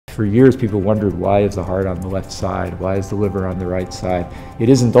for years people wondered, why is the heart on the left side? Why is the liver on the right side? It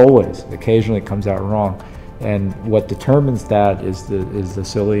isn't always. Occasionally it comes out wrong. And what determines that is the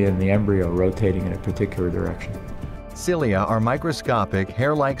cilia in the embryo rotating in a particular direction. Cilia are microscopic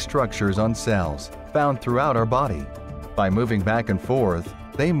hair-like structures on cells found throughout our body. By moving back and forth,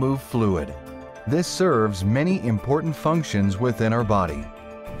 they move fluid. This serves many important functions within our body.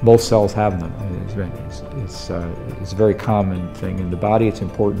 Most cells have them. It's a very common thing in the body. It's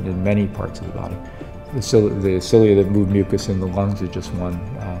important in many parts of the body. The cilia that move mucus in the lungs is just one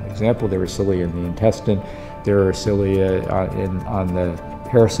example. There are cilia in the intestine. There are cilia on the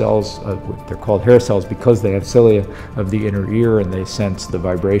hair cells. They're called hair cells because they have cilia of the inner ear, and they sense the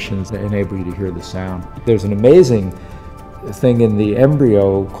vibrations that enable you to hear the sound. There's an amazing thing in the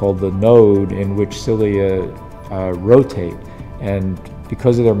embryo called the node, in which cilia rotate, and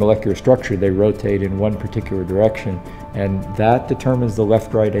because of their molecular structure, they rotate in one particular direction, and that determines the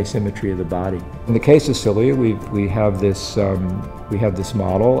left-right asymmetry of the body. In the case of cilia, we have this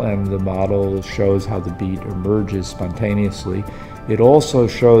model, and the model shows how the beat emerges spontaneously. It also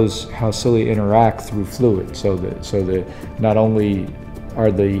shows how cilia interact through fluid, so that not only are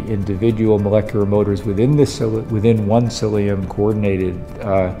the individual molecular motors within one cilium coordinated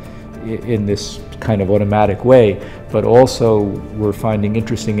in this kind of automatic way, but also we're finding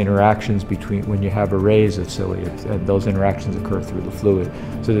interesting interactions between when you have arrays of cilia, and those interactions occur through the fluid.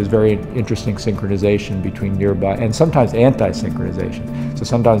 So there's very interesting synchronization between nearby, and sometimes anti-synchronization. So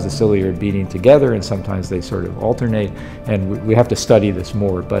sometimes the cilia are beating together, and sometimes they sort of alternate, and we have to study this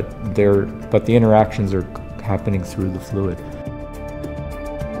more, but the interactions are happening through the fluid.